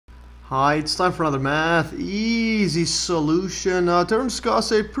Hi, it's time for another math easy solution. To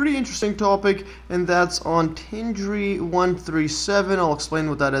discuss a pretty interesting topic, and that's on Tengri 137. I'll explain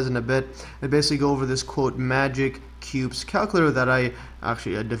what that is in a bit. I basically go over this quote magic cubes calculator that I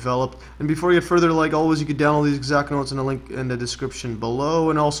actually developed. And before you get further, like always, you can download these exact notes in the link in the description below.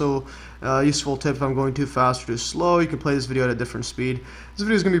 And also, useful tip: if I'm going too fast or too slow, you can play this video at a different speed. This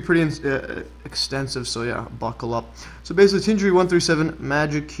video is going to be pretty extensive, so yeah, buckle up. So basically, Tengri 137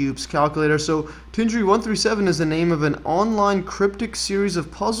 magic cubes calculator. So Tengri 137 is the name of an online cryptic series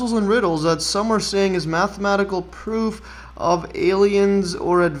of puzzles and riddles that some are saying is mathematical proof of aliens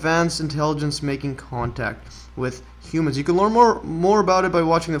or advanced intelligence making contact with humans. You can learn more about it by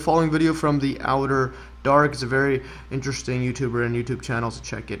watching the following video from The Outer Dark. It's a very interesting YouTuber and YouTube channel, so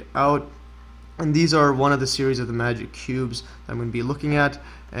check it out. And these are one of the series of the magic cubes that I'm going to be looking at,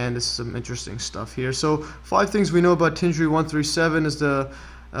 and this is some interesting stuff here. So 5 things we know about Tengri 137 is the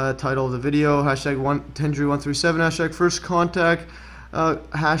title of the video. Hashtag Tengri 137, hashtag first contact,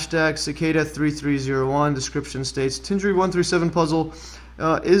 hashtag cicada 3301. Description states Tengri 137 puzzle.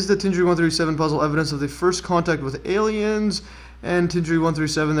 Is the Tengri 137 puzzle evidence of the first contact with aliens? And Tengri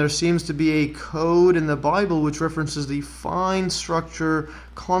 137, there seems to be a code in the Bible which references the fine structure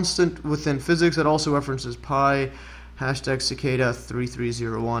constant within physics. That also references pi. Hashtag cicada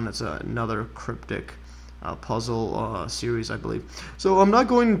 3301. That's another cryptic puzzle series, I believe. So I'm not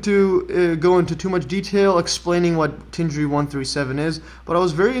going to go into too much detail explaining what Tengri 137 is, but I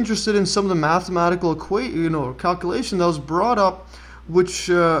was very interested in some of the mathematical calculation that was brought up, which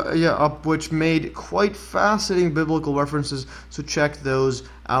made quite fascinating biblical references. So check those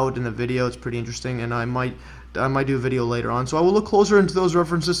out in the video. It's pretty interesting, and I might do a video later on. So I will look closer into those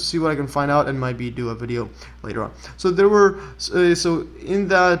references to see what I can find out, and maybe do a video later on. So there were so in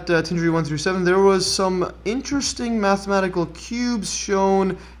that Tengri 137, there was some interesting mathematical cubes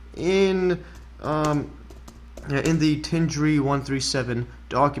shown in the Tengri 137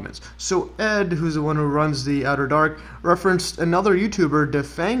 documents. So Ed, who's the one who runs The Outer Dark, referenced another YouTuber,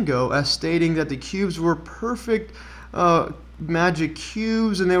 Defango, as stating that the cubes were perfect magic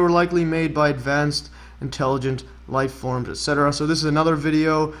cubes, and they were likely made by advanced intelligent life forms, etc. So this is another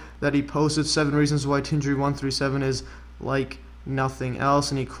video that he posted, 7 reasons why Tengri 137 is like nothing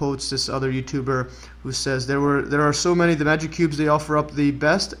else, and he quotes this other YouTuber who says there are so many the magic cubes, they offer up the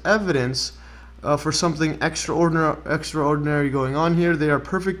best evidence for something extraordinary going on here. They are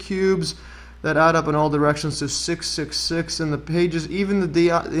perfect cubes that add up in all directions to 666 in the pages, even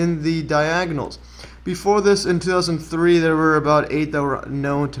in the diagonals. Before this, in 2003, there were about 8 that were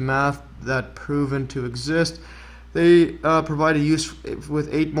known to math that proven to exist. They provide a use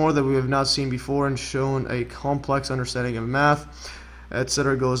with 8 more that we have not seen before and shown a complex understanding of math,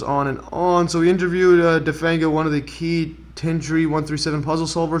 etc. Goes on and on. So we interviewed Defango, one of the key Tengri 137 puzzle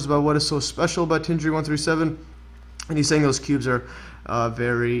solvers, about what is so special about Tengri 137, and he's saying those cubes are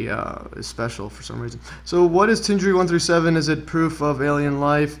very special for some reason. So what is Tengri 137? Is it proof of alien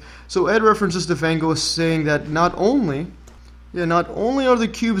life? So Ed references Defango as saying that not only are the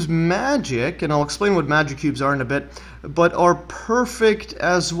cubes magic, and I'll explain what magic cubes are in a bit, but are perfect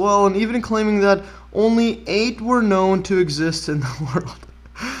as well, and even claiming that only 8 were known to exist in the world.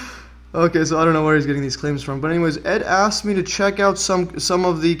 Okay, so I don't know where he's getting these claims from, but anyways, Ed asked me to check out some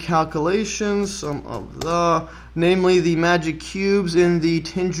of the calculations, namely the magic cubes in the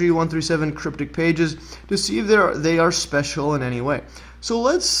Tengri 137 cryptic pages, to see if they are special in any way. So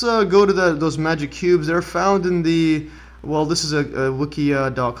let's go to those magic cubes. They're found in the, well, this is a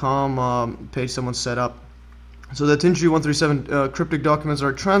wiki.com page someone set up. So the Tengri 137 cryptic documents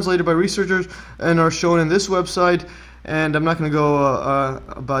are translated by researchers and are shown in this website. And I'm not going to go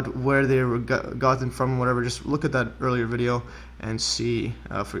about where they got them from, whatever. Just look at that earlier video and see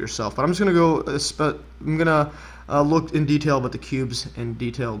for yourself. But I'm just going to go. Look in detail about the cubes in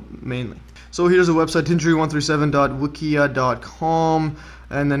detail mainly. So here's a website, tengri137.wikia.com,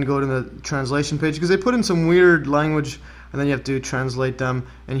 and then go to the translation page, because they put in some weird language, and then you have to translate them.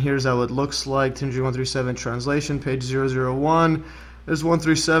 And here's how it looks like. Tengri 137 translation, page 001. There's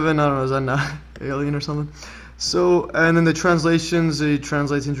 137. I don't know, is that not alien or something? So, and then the translations, it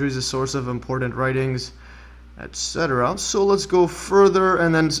translates Tengri as a source of important writings, etc. So let's go further,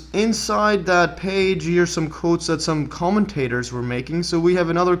 and then inside that page, here's some quotes that some commentators were making. So we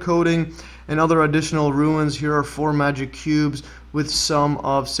have another coding and other additional ruins. Here are 4 magic cubes with sum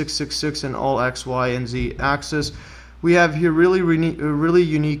of 666 in all x, y, and z axis. We have here really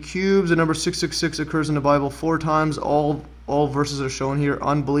unique cubes. The number 666 occurs in the Bible 4 times. All verses are shown here.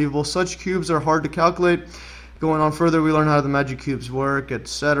 Unbelievable. Such cubes are hard to calculate. Going on further, we learn how the magic cubes work,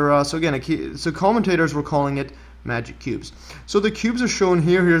 etc. So again, so commentators were calling it magic cubes. So the cubes are shown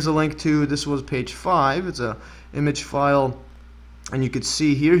here. Here's a link to, this was page 5. It's a image file, and you could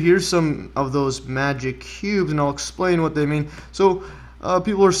see here's some of those magic cubes, and I'll explain what they mean. So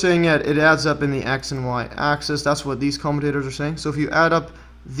people are saying that it adds up in the x and y axis. That's what these commentators are saying. So if you add up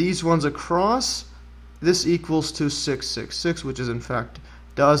these ones across, this equals to 666, which is in fact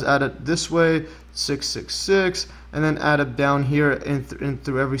does add it this way, 666, and then add up down here in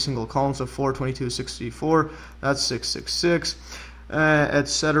through every single column. So 4, 22, 64, that's 666,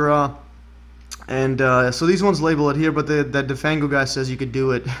 etc. And so these ones label it here, but that Defango guy says you could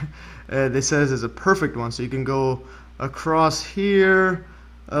do it. They says it's a perfect one, so you can go across here,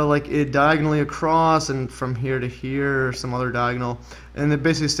 like it diagonally across, and from here to here, or some other diagonal. And they're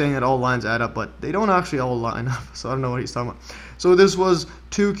basically saying that all lines add up, but they don't actually all line up. So I don't know what he's talking about. So this was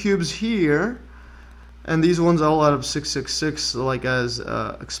 2 cubes here, and these ones all add up 666, like as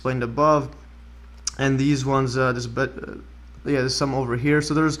explained above. And these ones, there's some over here.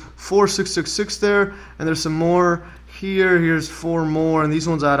 So there's 4 666 there, and there's some more here. Here's 4 more, and these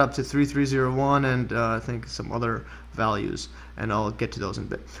ones add up to 3301, and I think some other values, and I'll get to those in a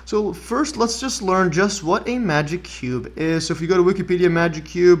bit. So first, let's just learn just what a magic cube is. So if you go to Wikipedia, magic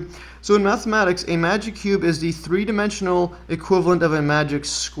cube. So in mathematics, a magic cube is the 3-dimensional equivalent of a magic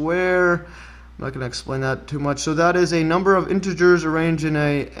square. I'm not going to explain that too much. So that is a number of integers arranged in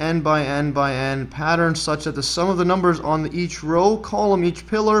a n by n by n pattern such that the sum of the numbers on each row, column, each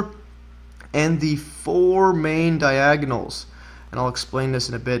pillar, and the 4 main diagonals. And I'll explain this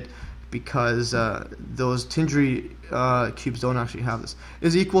in a bit, because those Tengri cubes don't actually have this,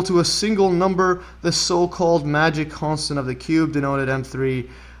 is equal to a single number, the so-called magic constant of the cube, denoted M3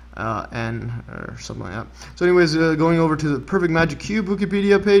 n, or something like that. So anyways, going over to the perfect magic cube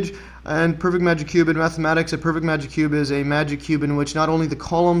Wikipedia page, and perfect magic cube in mathematics, a perfect magic cube is a magic cube in which not only the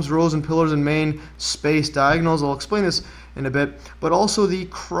columns, rows, and pillars and main space diagonals, I'll explain this in a bit, but also the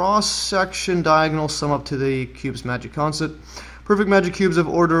cross-section diagonals sum up to the cube's magic constant. Perfect magic cubes of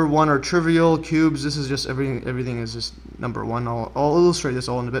order 1 are trivial cubes. This is just everything is just number 1. I'll illustrate this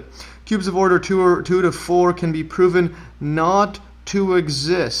all in a bit. Cubes of order 2 to 4 can be proven not to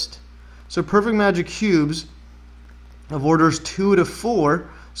exist. So perfect magic cubes of orders 2 to 4.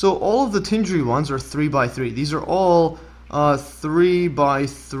 So all of the Tengri ones are 3 by 3. These are all 3 by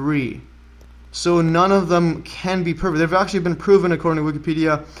 3. So none of them can be perfect. They've actually been proven, according to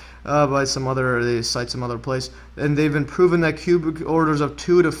Wikipedia, by some other, they cite some other place, and they've been proven that cubic orders of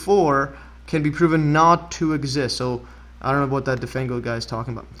 2 to 4 can be proven not to exist. So I don't know what that Defango guy is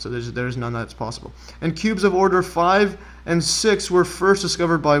talking about. So there's none that's possible. And cubes of order 5 and 6 were first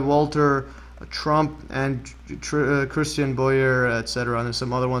discovered by Walter Trump and Christian Boyer, etc. And there's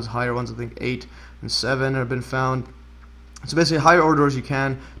some other ones, higher ones, I think 8 and 7 have been found. So basically, higher orders you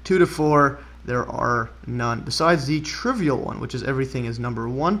can, 2 to 4. There are none, besides the trivial one, which is everything is number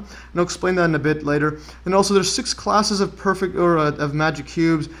 1. And I'll explain that in a bit later. And also there's 6 classes of perfect or of magic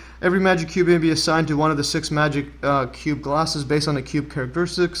cubes. Every magic cube may be assigned to one of the 6 magic cube classes based on the cube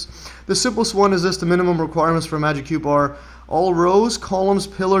characteristics. The simplest one is this: the minimum requirements for a magic cube are all rows, columns,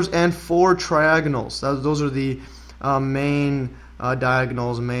 pillars, and 4 triagonals. Those are the main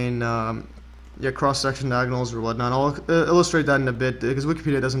diagonals, main cross-section diagonals or whatnot. I'll illustrate that in a bit, because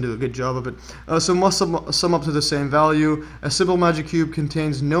Wikipedia doesn't do a good job of it. So must sum up to the same value. A simple magic cube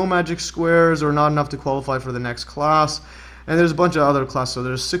contains no magic squares, or not enough to qualify for the next class. And there's a bunch of other classes. So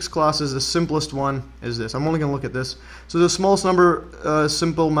there's 6 classes. The simplest one is this. I'm only going to look at this. So the smallest number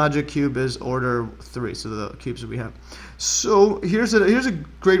simple magic cube is order 3. So the cubes that we have. So here's a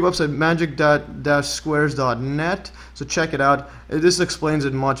great website, magic-squares.net. So check it out. This explains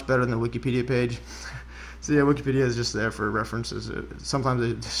it much better than the Wikipedia page. So yeah, Wikipedia is just there for references. Sometimes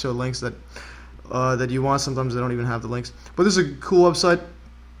they show links that you want. Sometimes they don't even have the links. But this is a cool website.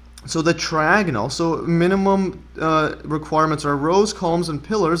 So the triagonal. So minimum requirements are rows, columns, and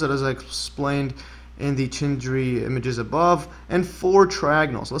pillars, that as I explained in the Tengri images above, and 4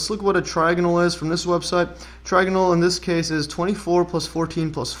 triagonals. Let's look what a triagonal is from this website. Triagonal in this case is 24 plus 14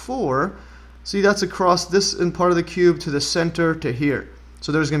 plus 4. See, that's across this in part of the cube to the center to here.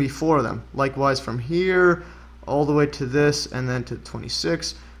 So there's going to be 4 of them. Likewise from here all the way to this, and then to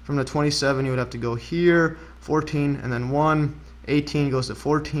 26. From the 27 you would have to go here, 14, and then 1. 18 goes to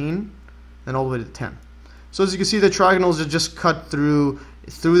 14, then all the way to 10. So as you can see, the triagonals are just cut through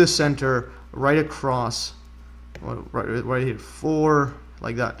the center, right across, right here, 4,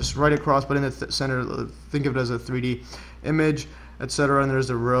 like that, just right across, but in the center. Think of it as a 3D image, etc. And there's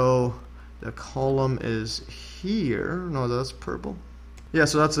the row. The column is here. No, that's purple. Yeah,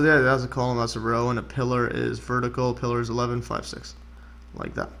 so that's a column, that's a row, and a pillar is vertical. Pillar is 11, 5, 6,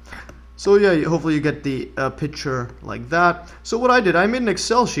 like that. So yeah, hopefully you get the picture like that. So what I did, I made an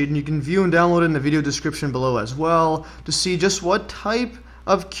Excel sheet, and you can view and download it in the video description below as well to see just what type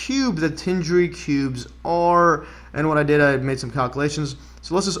of cube the Tengri cubes are. And what I did, I made some calculations.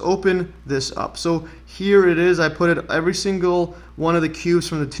 So let's just open this up. So here it is. I put it every single one of the cubes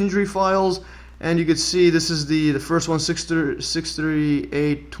from the Tengri files, and you can see this is the first one,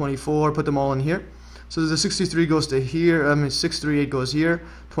 638, 24. Put them all in here. So the 63 goes to here. 638 goes here.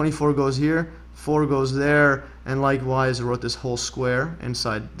 24 goes here. 4 goes there, and likewise I wrote this whole square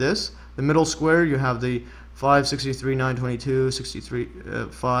inside this. The middle square, you have the 5, 63, 9, 22, 63,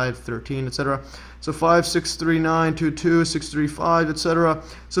 5, 13, etc. So 5, 6, 3, 9, 2, 2, 6, 3, 5, etc.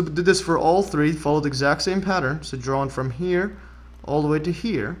 So did this for all three, followed the exact same pattern. So drawn from here all the way to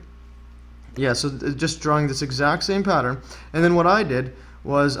here. Yeah, so just drawing this exact same pattern. And then what I did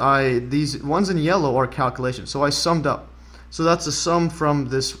was these ones in yellow are calculations. So I summed up. So that's a sum from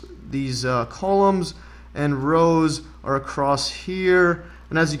these columns, and rows are across here.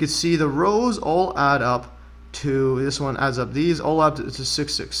 And as you can see, the rows all add up to, this one adds up, these all add to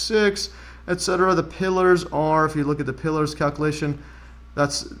 666, etc. The pillars are, if you look at the pillars calculation,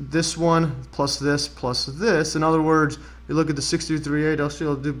 that's this one plus this plus this. In other words, you look at the 638, actually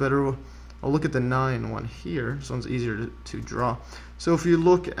I'll do better. I'll look at the 9 one here. This one's easier to draw. So if you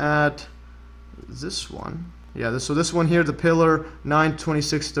look at this one, yeah, so this one here, the pillar, 9,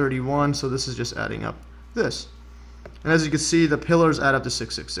 26, 31, so this is just adding up this. And as you can see, the pillars add up to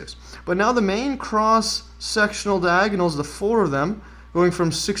 666. But now the main cross-sectional diagonals, the 4 of them, going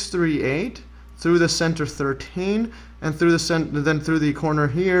from 638 through the center 13, and through the then through the corner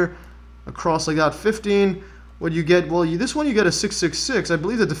here, across like that 15. What you get? Well, this one you get a 666. I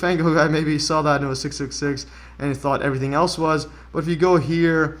believe the Defango guy maybe saw that and it was 666, and he thought everything else was. But if you go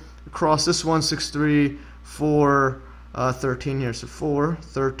here across this one, 63, 4, 13 here, so 4,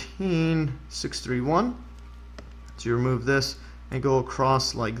 13, 631. So you remove this and go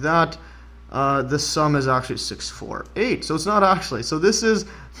across like that. The sum is actually 648. So it's not actually. So this is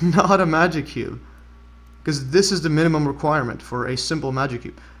not a magic cube, because this is the minimum requirement for a simple magic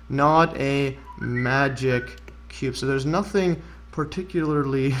cube, not a magic cube. So there's nothing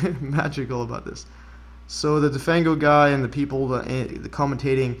particularly magical about this. So the Defango guy and the people the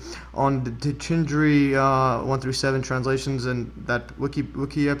commentating on the Tengri 1 through 7 translations and that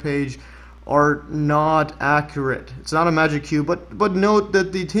Wikia page are not accurate. It's not a magic cube, but note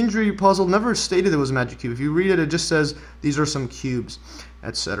that the Tengri puzzle never stated it was a magic cube. If you read it, it just says these are some cubes,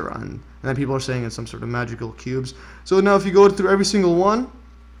 etc. And then people are saying it's some sort of magical cubes. So now if you go through every single one,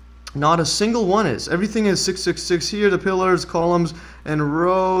 not a single one is. Everything is 666 here, the pillars, columns, and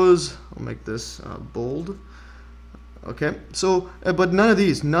rows. I'll make this bold. Okay, so, but none of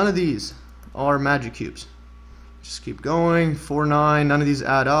these are magic cubes. Just keep going, 4, 9, none of these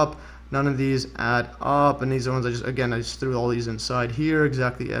add up. None of these add up, and these are ones I just threw all these inside here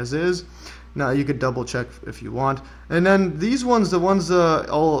exactly as is. Now you could double check if you want. And then these ones,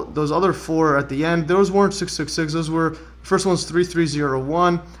 all those other 4 at the end, those weren't 666. Those were, first one's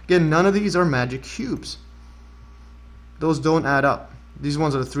 3301. Again, none of these are magic cubes. Those don't add up. These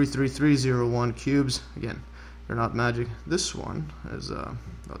ones are the 33301 cubes. Again, they're not magic. This one is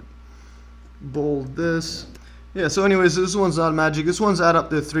bold this. Yeah, so anyways, this one's not magic. This one's add up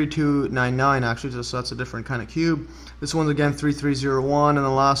to 3299 actually, so that's a different kind of cube. This one's again 3301, and the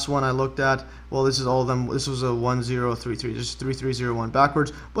last one I looked at, well, this is all of them. This was a 1033, just 3301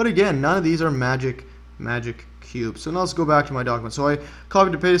 backwards. But again, none of these are magic cubes. So now let's go back to my document. So I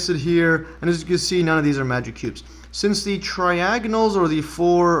copied and pasted here, and as you can see, none of these are magic cubes. Since the triagonals, or the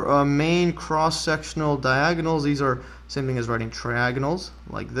 4 main cross-sectional diagonals, these are same thing as writing triagonals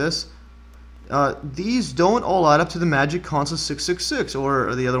like this. These don't all add up to the magic constant 666,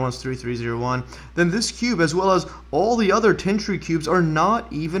 or the other one's 3301. Then this cube, as well as all the other Tengri cubes, are not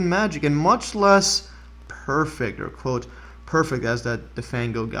even magic, and much less perfect, or quote perfect, as that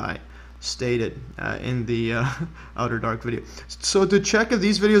Defango guy stated in the Outer Dark video. So to check if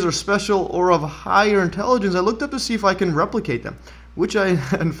these videos are special or of higher intelligence, I looked up to see if I can replicate them, which I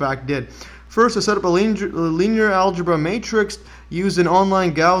in fact did. First, I set up a linear algebra matrix, used an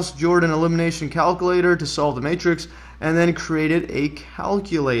online Gauss-Jordan elimination calculator to solve the matrix, and then created a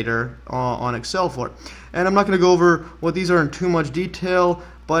calculator on Excel for it. And I'm not going to go over what these are in too much detail,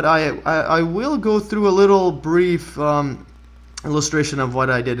 but I will go through a little brief illustration of what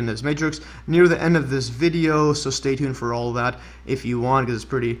I did in this matrix near the end of this video, so stay tuned for all of that if you want, because it's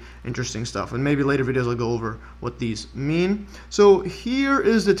pretty interesting stuff, and maybe later videos I'll go over what these mean. So here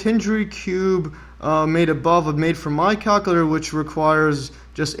is the Tengri cube made from my calculator, which requires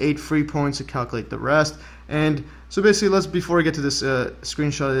just 8 free points to calculate the rest. And so basically, before I get to this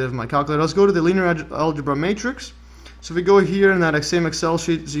screenshot of my calculator, let's go to the linear algebra matrix. So if we go here in that same Excel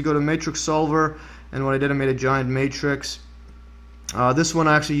sheet, so you go to matrix solver, and what I did, I made a giant matrix. This one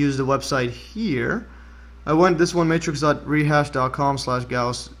I actually used the website here. This one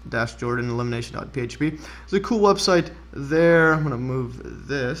matrix.rehash.com/Gauss-Jordan Elimination.php. It's a cool website there. I'm going to move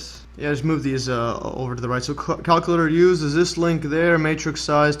this. Yeah, just move these over to the right. So calculator uses this link there, matrix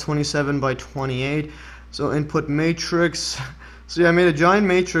size 27 by 28. So input matrix. So yeah, I made a giant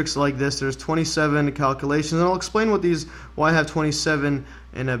matrix like this. There's 27 calculations, and I'll explain why I have 27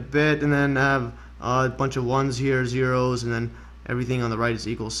 in a bit, and then have a bunch of ones here, zeros, and then everything on the right is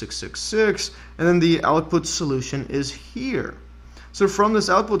equals 666, and then the output solution is here. So from this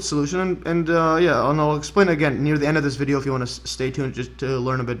output solution, and I'll explain again near the end of this video if you want to stay tuned just to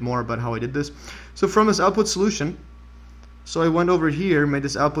learn a bit more about how I did this. So from this output solution, so I went over here, made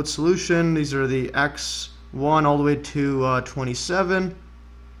this output solution. These are the x1 all the way to 27.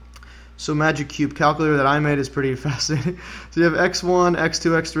 So magic cube calculator that I made is pretty fascinating. So you have x1,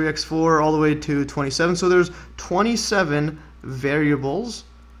 x2, x3, x4 all the way to 27. So there's 27 variables,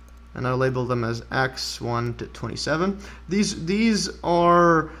 and I'll label them as x1 to 27. These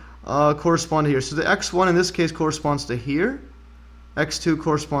are correspond to here. So the x1 in this case corresponds to here, x2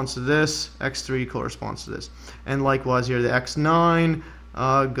 corresponds to this, x3 corresponds to this, and likewise here the x9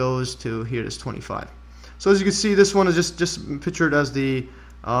 goes to here, this 25. So as you can see, this one is just pictured as the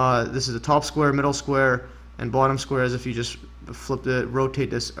this is the top square, middle square, and bottom square, as if you just rotate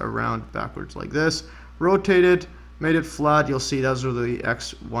this around backwards like this, rotate it, made it flat. You'll see those are the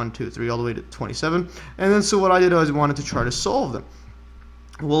x 1, 2, 3 all the way to 27. And then so what I did was I wanted to try to solve them.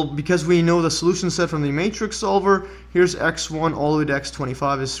 Well, because we know the solution set from the matrix solver, here's x1 all the way to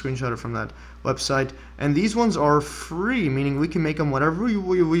x25 is screenshotted from that website, and these ones are free, meaning we can make them whatever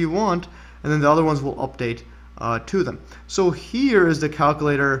we want, and then the other ones will update to them. So here is the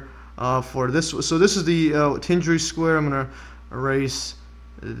calculator for this. So this is the Tengri square. I'm going to erase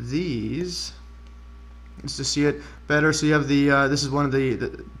these just to see it better. So you have the this is one of the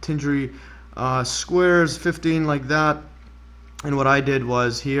Tengri squares, 15 like that. And what I did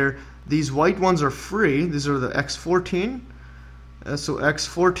was here, these white ones are free. These are the x14. So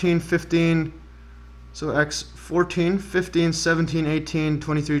x14, 15. So x14, 15, 17, 18,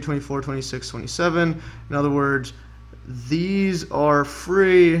 23, 24, 26, 27. In other words, these are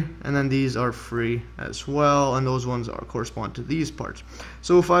free, and then these are free as well, and those ones correspond to these parts.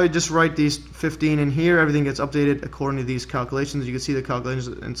 So if I just write these 15 in here, everything gets updated according to these calculations. You can see the calculations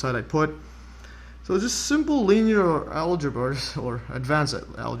inside I put. So just simple linear algebra or advanced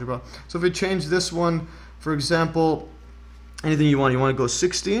algebra. So if we change this one, for example, anything you want to go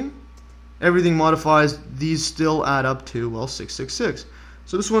 16, everything modifies, these still add up to, well, 666.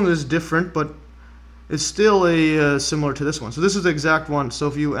 So this one is different, but it's still similar to this one. So this is the exact one. So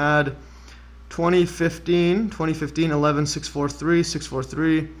if you add 2015, 11, 643,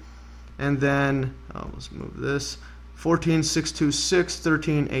 643, and then, let's move this, 14, 626,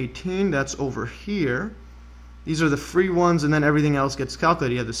 13, 18, that's over here. These are the free ones, and then everything else gets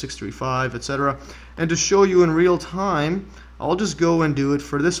calculated. You have the 635, etc. And to show you in real time, I'll just go and do it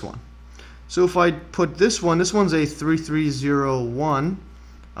for this one. So if I put this one's a 3301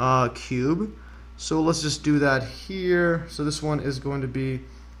 cube. So let's just do that here. So this one is going to be,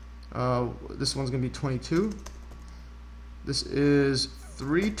 this one's going to be 22. This is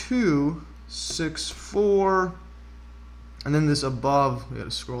 3264. And then this above, we got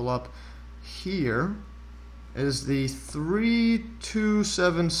to scroll up here, is the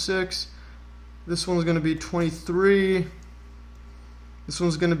 3276. This one's going to be 23. This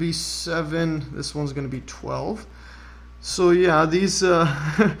one's going to be 7. This one's going to be 12. So yeah, these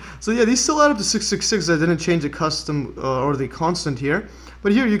these still add up to 666. I didn't change the custom or the constant here.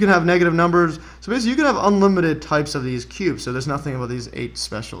 But here you can have negative numbers. So basically you can have unlimited types of these cubes. So there's nothing about these 8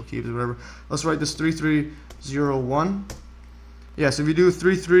 special cubes or whatever. Let's write this 3301. Yeah, so if you do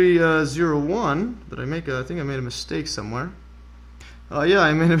 3301, did I make I think I made a mistake somewhere. Yeah,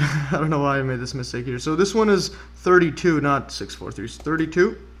 I don't know why I made this mistake here. So this one is 32, not 643. It's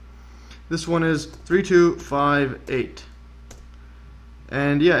 32. This one is 3258.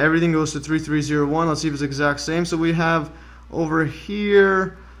 And yeah, everything goes to 3301. Let's see if it's the exact same. So we have over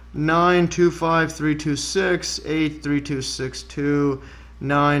here 925326, 83262,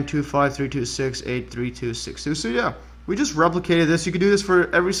 925326, 83262. So yeah, we just replicated this. You could do this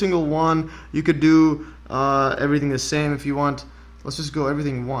for every single one. You could do everything the same if you want. Let's just go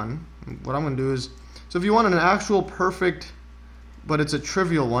everything 1. What I'm going to do is, so if you want an actual perfect, but it's a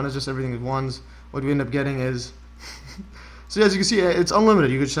trivial one, it's just everything is 1s, what we end up getting is, so as you can see, it's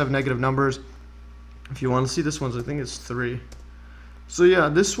unlimited. You could just have negative numbers. If you want to see this one, I think it's 3. So yeah,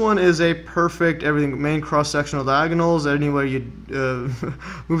 this one is a perfect everything, main cross-sectional diagonals. Anywhere you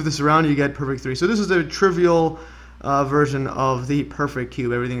move this around, you get perfect 3. So this is a trivial version of the perfect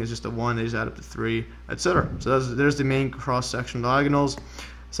cube. Everything is just a 1, they just add up to 3, etc. So there's the main cross-sectional diagonals.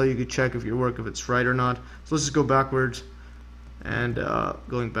 So you could check if your work, if it's right or not. So let's just go backwards and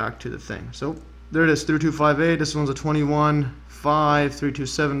going back to the thing. So there it is, 3258. This one's a 21, 5,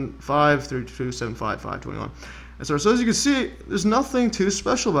 3275, 3275, 521. So as you can see, there's nothing too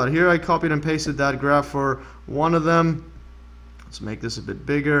special about it. Here I copied and pasted that graph for one of them. Let's make this a bit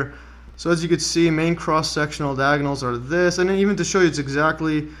bigger. So as you can see, main cross-sectional diagonals are this, and then even to show you it's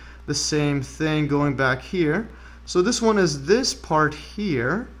exactly the same thing going back here. So this one is this part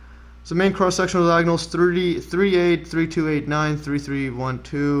here. So main cross-sectional diagonals 38, 3289,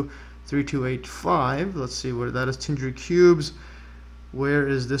 3312, 3285. Let's see where that is. Tengri cubes. Where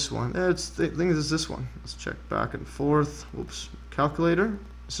is this one? I think it's this one. Let's check back and forth. Whoops. Calculator.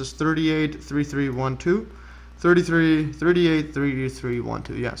 This is 38, 3312, 33, 38,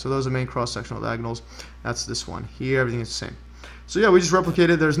 3312. Yeah, so those are main cross-sectional diagonals. That's this one here. Everything is the same. So yeah, we just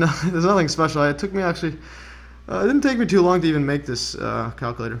replicated. There's nothing special. It took me actually, it didn't take me too long to even make this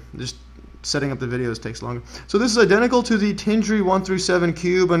calculator. Just setting up the videos takes longer. So this is identical to the Tengri 137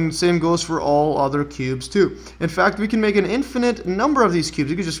 cube, and same goes for all other cubes too. In fact, we can make an infinite number of these cubes.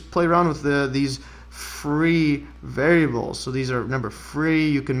 You can just play around with these free variables. So these are number free.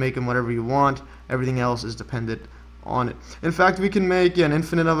 You can make them whatever you want. Everything else is dependent on it. In fact, we can make an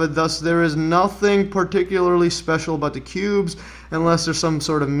infinite of it. Thus, there is nothing particularly special about the cubes unless there's some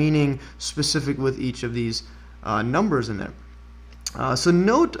sort of meaning specific with each of these numbers in there. So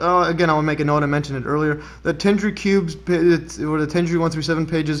note, again, I will make a note, I mentioned it earlier, that Tengri cubes, or the Tengri 137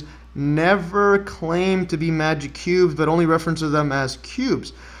 pages, never claim to be magic cubes, but only refer to them as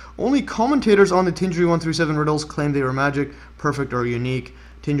cubes. Only commentators on the Tengri 137 riddles claim they were magic, perfect, or unique.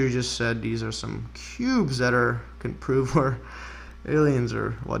 Tengri just said these are some cubes that can prove we're aliens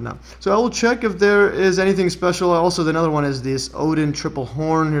or whatnot. So I will check if there is anything special. Also, another one is this Odin triple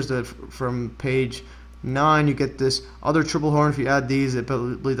horn. Here's from page 9, you get this other triple horn. If you add these, I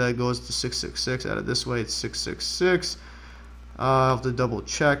believe that goes to 666. Add it this way, it's 666. I'll have to double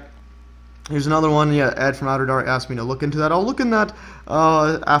check. Here's another one. Yeah, Ed from Outer Dark asked me to look into that. I'll look in that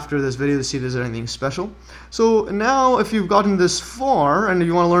after this video to see if there's anything special. So now, if you've gotten this far and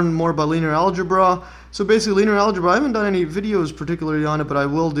you want to learn more about linear algebra, so basically linear algebra, I haven't done any videos particularly on it, but I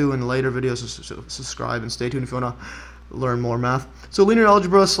will do in later videos, so subscribe and stay tuned if you want to learn more math. So linear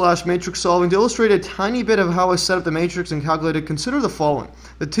algebra / matrix solving. To illustrate a tiny bit of how I set up the matrix and calculate it, consider the following.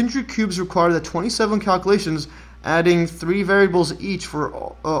 The Tengri cubes require that 27 calculations adding 3 variables each for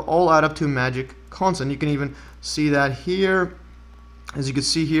all add up to a magic constant. You can even see that here. As you can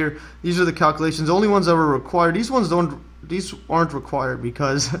see here, these are the calculations. The only ones that were required. These aren't required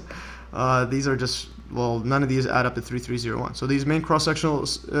because these are just, well, none of these add up to 3301. So these main cross-sectional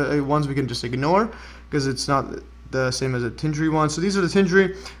ones we can just ignore because it's not the same as a Tengri one. So these are the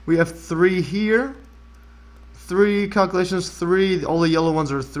Tengri. We have 3 here. 3 calculations, 3. All the yellow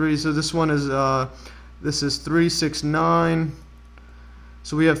ones are 3. So this one is this is 369.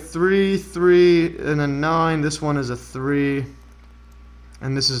 So we have 3, 3, and a 9. This one is a 3.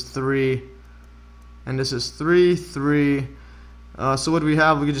 And this is 3. And this is 3, 3. So what do we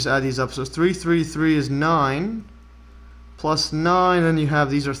have? We can just add these up. So 3, 3, 3 is 9. Plus 9, and you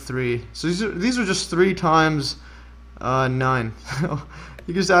have, these are 3. So these are just 3 times 9. You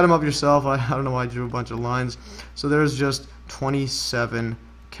can just add them up yourself. I don't know why I drew a bunch of lines. So there's just 27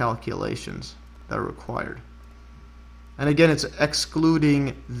 calculations that are required. And again, it's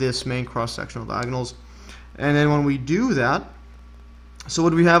excluding this main cross-sectional diagonals. And then when we do that, so what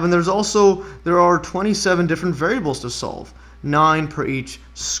do we have? And there are 27 different variables to solve. 9 per each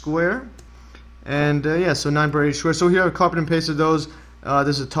square. And yeah, so 9 per each square. So here I've copied and pasted those.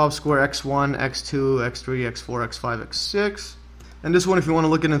 This is the top square, x1, x2, x3, x4, x5, x6. And this one, if you want to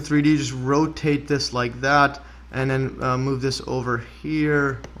look at it in 3D, just rotate this like that, and then move this over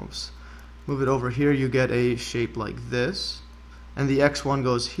here. Oops. Move it over here, you get a shape like this. And the x1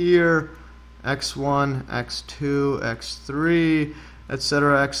 goes here, x1, x2, x3,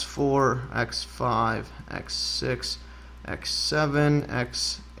 etc., x4, x5, x6, x7,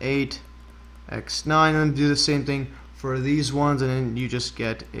 x8, x9, and do the same thing for these ones, and then you just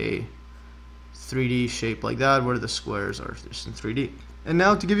get a 3D shape like that where the squares are just in 3D. And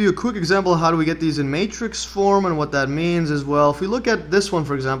now to give you a quick example of how do we get these in matrix form and what that means as well. If we look at this one,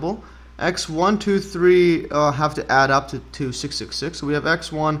 for example, x1, 2, 3 have to add up to 666. So we have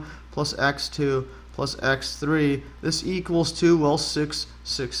x1 plus x2 plus x3. This equals to, well,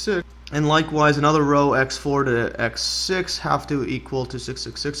 666. And likewise, another row, x4 to x6 have to equal to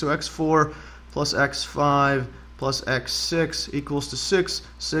 666. So x4 plus x5 plus x6 equals to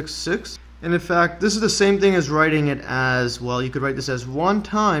 666. And in fact, this is the same thing as writing it as, well, you could write this as 1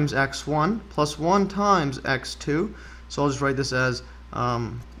 times x1 plus 1 times x2. So I'll just write this as,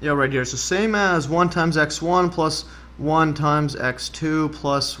 right here. So same as 1 times x1 plus 1 times x2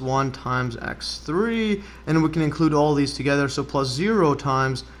 plus 1 times x3. And we can include all these together. So plus 0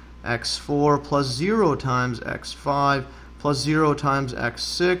 times x4 plus 0 times x5 plus 0 times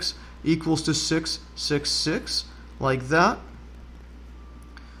x6 equals to 666, like that.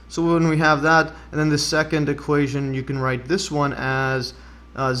 So when we have that, and then the second equation, you can write this one as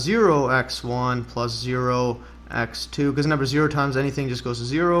 0x1 plus 0x2, because remember 0 times anything just goes to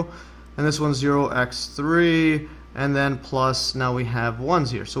 0, and this one's 0x3, and then plus, now we have 1s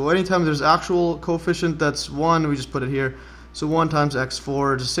here. So anytime there's actual coefficient that's 1, we just put it here. So 1 times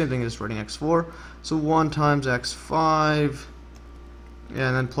x4 is the same thing as writing x4. So 1 times x5,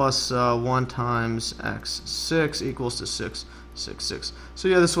 and then plus 1 times x6 equals to 666. So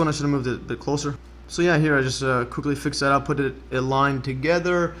yeah, this one I should have moved it a bit closer. So yeah, here I just quickly fixed that up, put it a line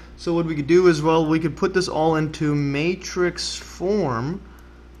together. So what we could do is, well, we could put this all into matrix form.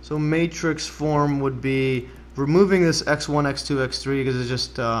 So matrix form would be removing this x1, x2, x3 because it's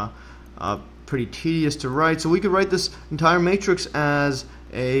just pretty tedious to write. So we could write this entire matrix as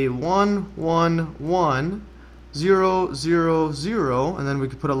a 1, 1, 1, 0, 0, 0, and then we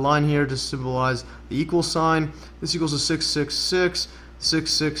could put a line here to symbolize the equal sign. This equals to 666,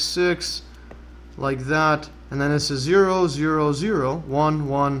 666, like that, and then this is 0, 0, 0, 1,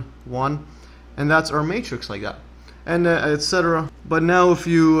 1, 1, and that's our matrix like that, and etc. But now if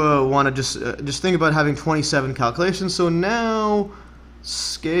you want to just think about having 27 calculations, so now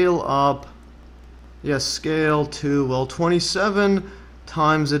scale up, scale to, well, 27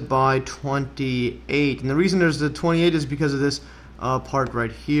 times it by 28, and the reason there's the 28 is because of this part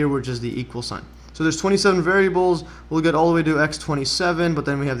right here, which is the equal sign. So there's 27 variables, we'll get all the way to x27, but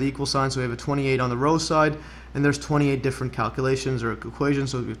then we have the equal sign, so we have a 28 on the row side, and there's 28 different calculations or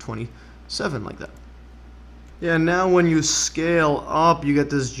equations, so we have 27 like that. Yeah, now when you scale up, you get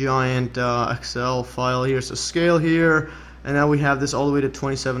this giant Excel file here, so scale here, and now we have this all the way to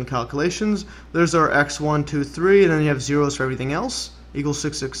 27 calculations. There's our x1, 2, 3, and then you have zeros for everything else, equals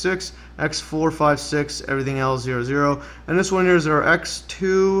 666, x4, 5, 6, everything else 0, 0, and this one here is our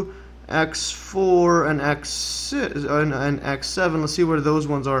x2, x4, and x6 and x7. Let's see where those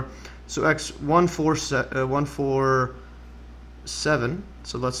ones are. So x147.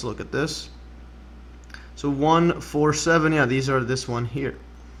 So let's look at this. So 147. Yeah, these are this one here.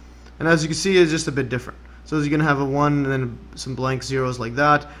 And as you can see, it's just a bit different. So you're gonna have a 1 and then some blank zeros like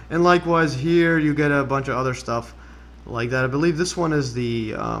that. And likewise here, you get a bunch of other stuff like that. I believe this one is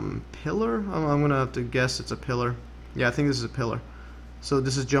the pillar. I'm gonna have to guess it's a pillar. Yeah, I think this is a pillar. So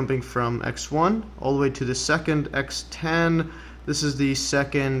this is jumping from x1 all the way to the second x10. This is the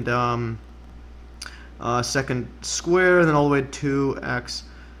second second square, and then all the way to x.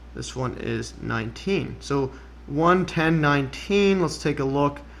 This one is 19. So 1, 10, 19. Let's take a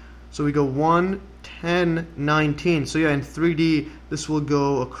look. So we go 1, 10, 19. So yeah, in 3D, this will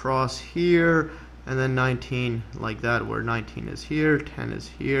go across here, and then 19 like that, where 19 is here, 10 is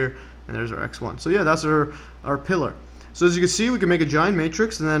here, and there's our x1. So yeah, that's our pillar. So as you can see, we can make a giant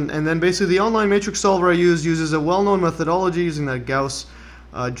matrix, and then basically the online matrix solver I uses a well-known methodology using the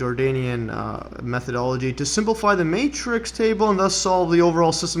Gauss-Jordanian methodology to simplify the matrix table and thus solve the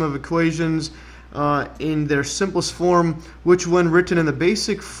overall system of equations in their simplest form, which when written in the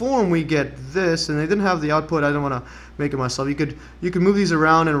basic form we get this, and they didn't have the output. I don't want to make it myself. You could move these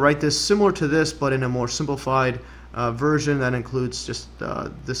around and write this similar to this, but in a more simplified version that includes just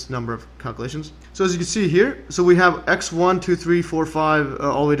this number of calculations. So as you can see here, so we have x1, 2, 3, 4, 5,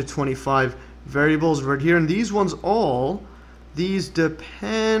 all the way to 25 variables right here, and these ones these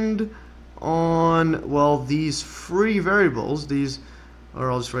depend on, well, these free variables, or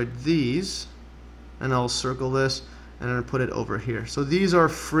I'll just write these, and I'll circle this, and I'll put it over here. So these are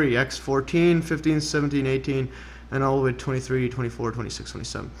free, x14, 15, 17, 18, and all the way to 23, 24, 26,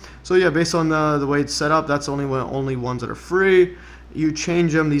 27. So yeah, based on the way it's set up, that's only ones that are free. You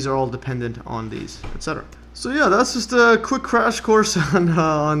change them, these are all dependent on these, etc. So yeah, that's just a quick crash course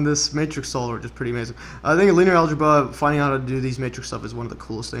on this matrix solver, which is pretty amazing. I think in linear algebra, finding out how to do these matrix stuff is one of the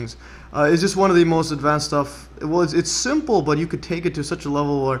coolest things. It's just one of the most advanced stuff. Well, it's simple, but you could take it to such a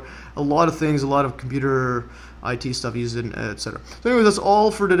level where a lot of things, a lot of computer IT stuff used in, etc. So anyway, that's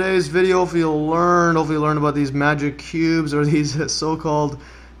all for today's video. Hopefully you learn about these magic cubes, or these so-called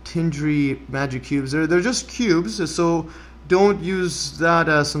Tengri magic cubes. They're just cubes, so don't use that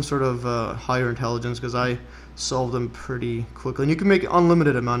as some sort of higher intelligence, because I solve them pretty quickly, and you can make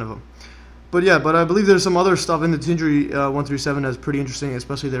unlimited amount of them. But yeah, but I believe there's some other stuff in the Tengri 137 that's pretty interesting,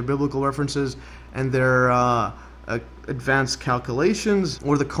 especially their biblical references and their advanced calculations,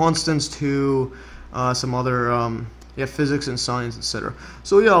 or the constants to some other physics and science, etc.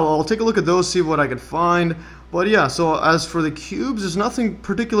 So yeah, I'll take a look at those, see what I could find. But yeah, so as for the cubes, there's nothing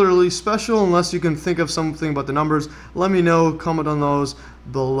particularly special unless you can think of something about the numbers. Let me know, comment on those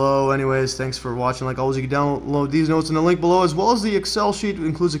below. Anyways, thanks for watching. Like always, you can download these notes in the link below, as well as the Excel sheet. It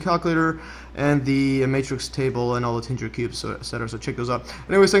includes a calculator and the matrix table and all the Tengri cubes, etc. So check those out.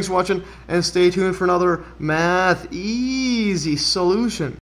 Anyways, thanks for watching, and stay tuned for another Math Easy solution.